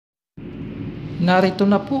Narito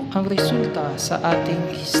na po ang resulta sa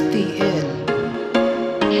ating STL.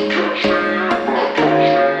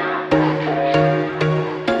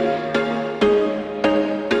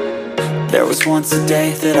 There was once a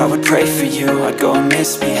day that I would pray for you. I'd go and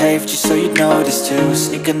misbehave just so you'd notice too.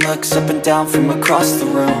 Sneaking looks up and down from across the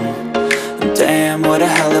room. And damn, what a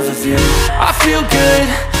hell of a view. I feel good,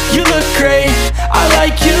 you look great, I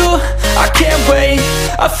like you, I can't wait.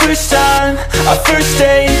 A first time, a first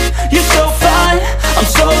date. You're so fine, I'm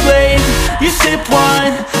so late. You sip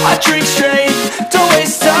wine, I drink straight. Don't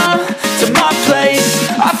waste time to my place.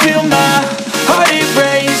 I feel my heart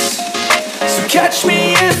erase. So catch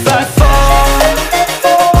me if I fall.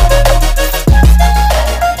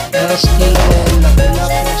 STL na pula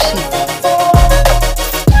po si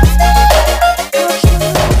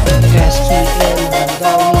STL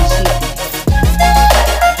Mandawi City.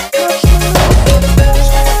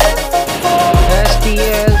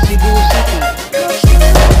 STL Cebu City.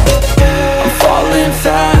 I'm falling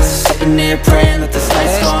fast, sitting here praying that this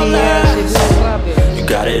night's gonna last. You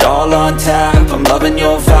got it all on tap, I'm loving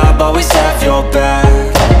your vibe, always have your back.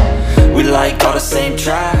 We like all the same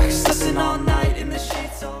tracks.